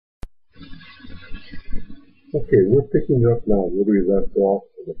Okay, we're picking up now where we left off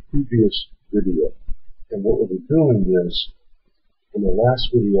in the previous video. And what we'll be doing is, in the last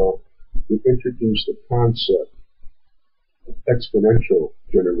video, we introduced the concept of exponential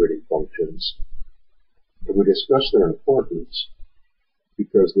generating functions. And we discussed their importance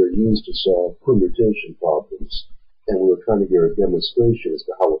because they're used to solve permutation problems. And we were trying to get a demonstration as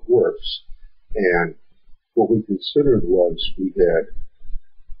to how it works. And what we considered was we had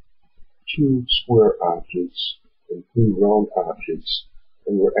two square objects and three round objects,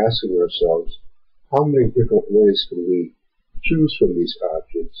 and we're asking ourselves, how many different ways can we choose from these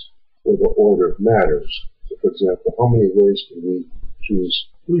objects where the order matters? So for example, how many ways can we choose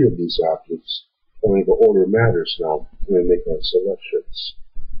three of these objects? Only the order matters now when we make our selections.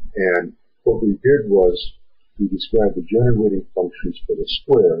 And what we did was we described the generating functions for the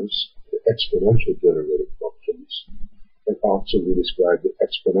squares, the exponential generating functions, and also we described the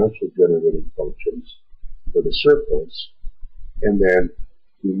exponential generating functions for the circles, and then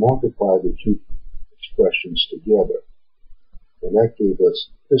we multiplied the two expressions together. And that gave us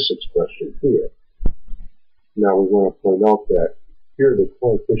this expression here. Now we want to point out that here the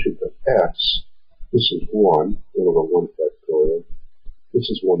coefficient of x, this is 1 over 1 factorial, this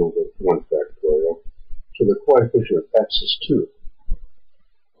is 1 over 1 factorial, so the coefficient of x is 2.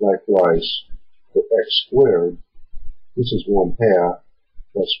 Likewise, for x squared, this is 1/2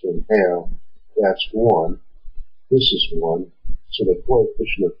 plus 1/2, that's 1. This is 1, so the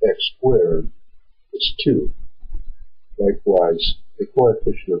coefficient of x squared is 2. Likewise, the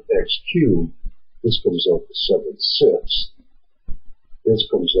coefficient of x cubed, this comes out to 7/6. This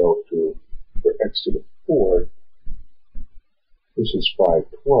comes out to, for x to the 4th, this is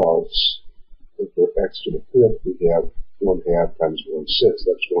 5/12. And for x to the 5th, we have 1/2 times 1/6,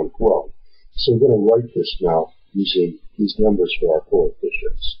 that's 1/12. So we're going to write this now using these numbers for our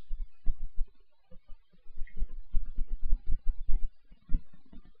coefficients.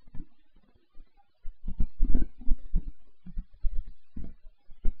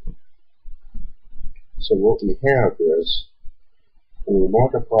 So what we have is, when we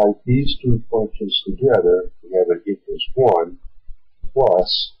multiply these two functions together, we have it equals 1,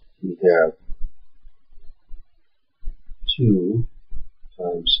 plus we have 2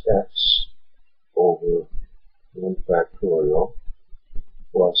 times x over 1 factorial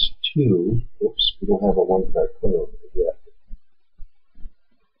plus 2, oops, we don't have a 1 factorial yet.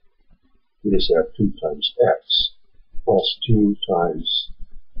 We just have 2 times x plus 2 times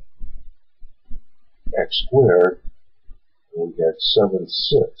x squared, and we get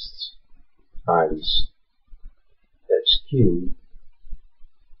 7/6 times x cubed,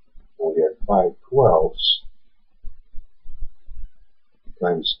 and we get 5/12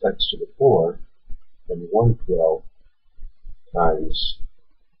 times x to the 4th, and 1/12 times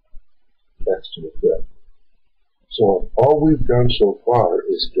x to the 5th. So all we've done so far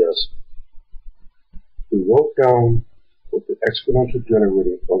is just, we wrote down what the exponential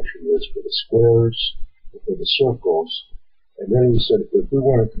generating function is for the squares and for the circles, and then we said if we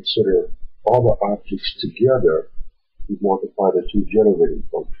want to consider all the objects together, we multiply the two generating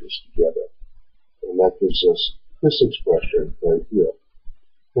functions together. And that gives us this expression right here.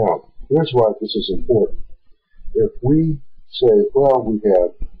 Now, here's why this is important. If we say, well, we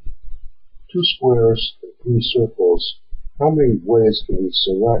have two squares and three circles, how many ways can we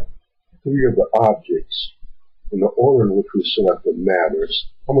select three of the objects? In the order in which we select them matters.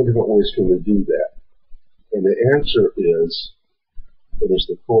 How many different ways can we do that? And the answer is, it is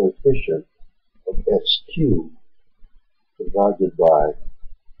the coefficient of x cubed divided by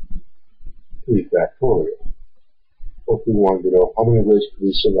 3 factorial. Or if we wanted to know how many ways can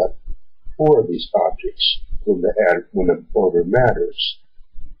we select 4 of these objects when the order matters,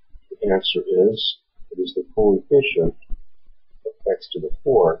 the answer is, it is the coefficient of x to the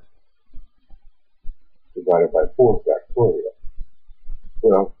 4th divided by 4 factorial.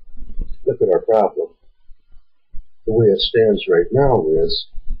 Well, look at our problem. The way it stands right now is,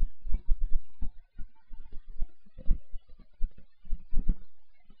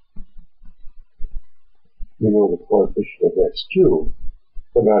 we know the coefficient of x cubed,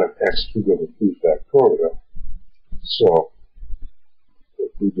 but not of x cubed over 3 factorial. So,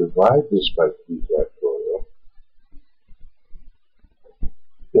 if we divide this by 3 factorial,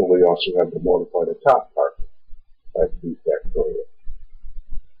 then we also have to multiply the top part by 3 factorial.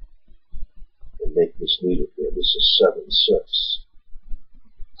 And make this needed here. This is 7/6.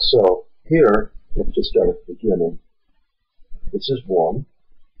 So here, let's just start at the beginning. This is 1.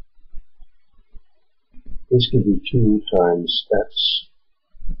 This can be 2 times x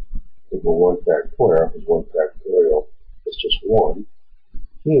over 1 factorial, because 1 factorial is just 1.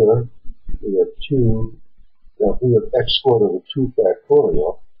 Here, we have 2 Now, if we have x squared over 2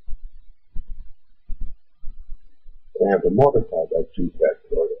 factorial, I have to multiply by 2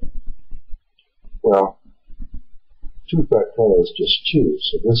 factorial. Well, 2 factorial is just 2,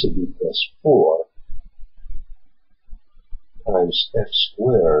 so this would be plus 4 times x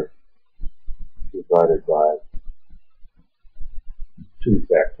squared divided by 2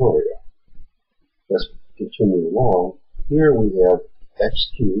 factorial. Let's continue along. Here we have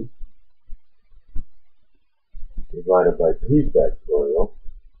x cubed divided by 3 factorial.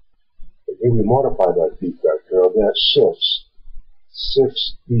 But here we multiply by 3 factorial, that's 6.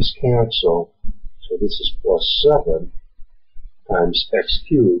 6, these cancel, so this is plus 7 times x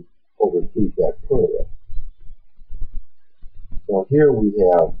cubed over 3 factorial. Now here we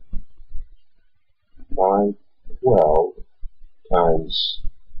have 512 times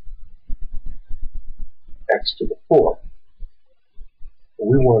x to the 4th.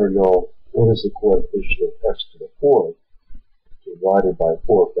 We want to know what is the coefficient of x to the 4th divided by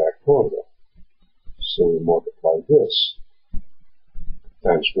 4 factorial. So we multiply this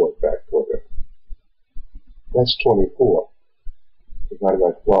times 4 factorial. That's 24. Divided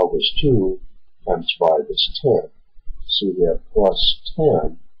by 12 is 2, times 5 is 10. So we have plus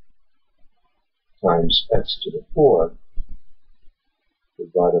 10 times x to the 4th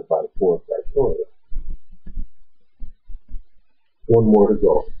divided by 4 factorial. One more to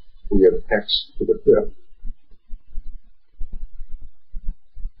go. We have x to the 5th.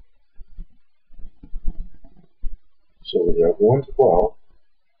 So we have 112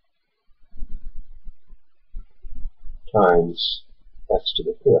 times x to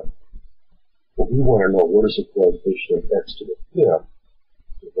the 5th. Well, we want to know what is the coefficient of x to the 5th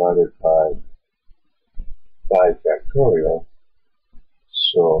divided by 5 factorial.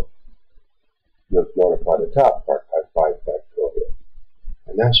 So you have to multiply the top part by 5 factorial.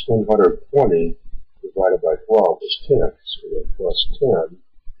 And that's 120 divided by 12 is 10. So we have plus 10.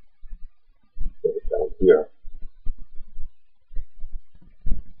 Put it down here.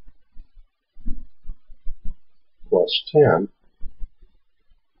 Plus 10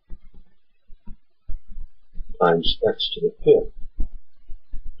 times x to the 5th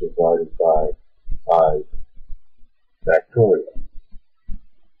divided by 5 factorial.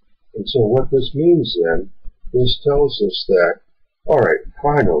 And so what this means then, this tells us that, alright,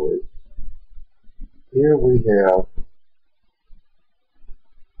 finally, here we have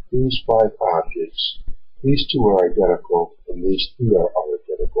these 5 objects. These 2 are identical, and these 3 are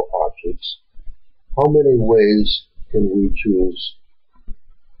identical objects. How many ways can we choose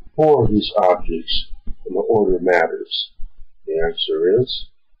 4 of these objects in the order matters? The answer is,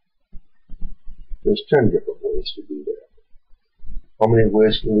 there's 10 different ways to do that. How many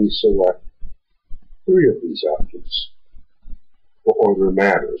ways can we select 3 of these objects for order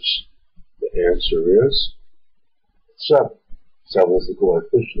matters? The answer is 7. 7 is the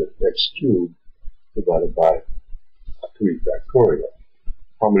coefficient of x cubed divided by 3 factorial.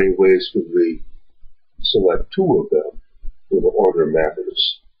 How many ways could we select 2 of them for the order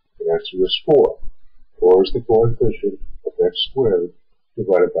matters? The answer is 4. 4 is the coefficient of x squared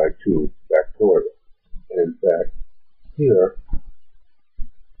divided by 2 factorial. And in fact, here,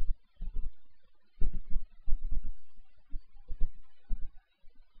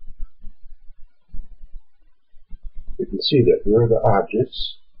 you can see that here are the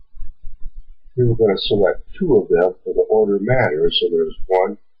objects. Here we're going to select 2 of them for the order matters, so there's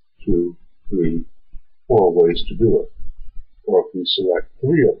 1, 2, 3, 4 ways to do it. Or if we select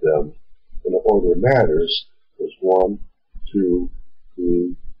 3 of them in the order matters, there's 1, 2,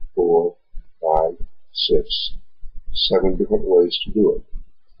 3, 4, 5, 6, 7 different ways to do it.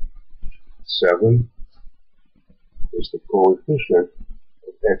 7 is the coefficient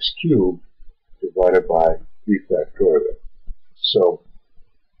of x cubed divided by 3 factorial. So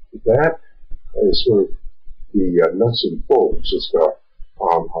that is sort of the nuts and bolts as to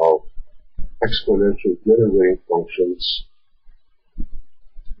how exponential generating functions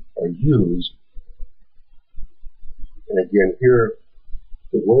are used. And again, here,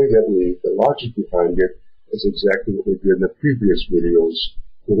 the way that the logic behind it is exactly what we did in the previous videos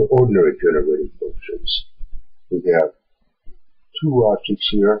with the ordinary generating functions. We have 2 objects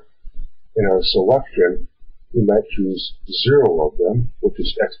here. In our selection, we might choose 0 of them, which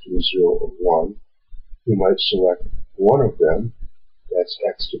is x to the 0 of 1. We might select 1 of them, that's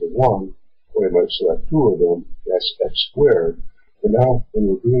x to the 1, or we might select 2 of them, that's x squared. But now, when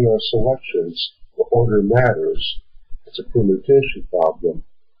we're doing our selections, the order matters. It's a permutation problem,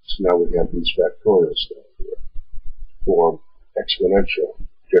 so now we have these factorials down here to form exponential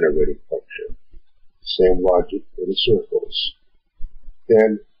generating function. Same logic for the circles.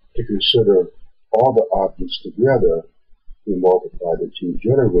 Then, to consider all the objects together, we multiply the two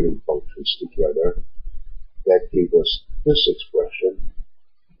generating functions together. That gave us this expression.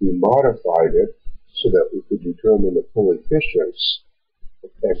 We modified it so that we could determine the coefficients of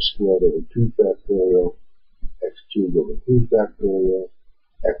x squared over 2 factorial, x cubed over 3 factorial,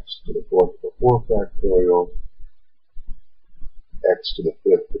 x to the 4th over 4 factorial, x to the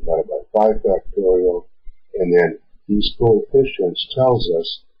 5th divided by 5 factorial, and then these coefficients tells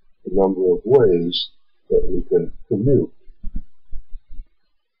us the number of ways that we can commute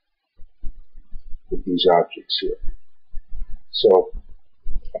with these objects here. So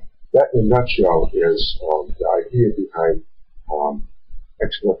that in a nutshell is the idea behind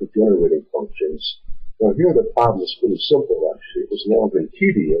exponential generating functions. Now here the problem is pretty simple actually. It was long and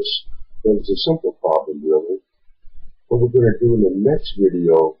tedious, but it's a simple problem really. What we're going to do in the next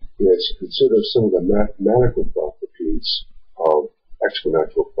video is consider some of the mathematical properties of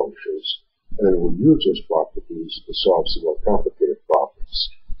exponential functions, and then we'll use those properties to solve some more complicated problems.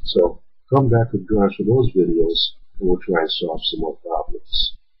 So come back and join us for those videos, and we'll try and solve some more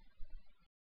problems.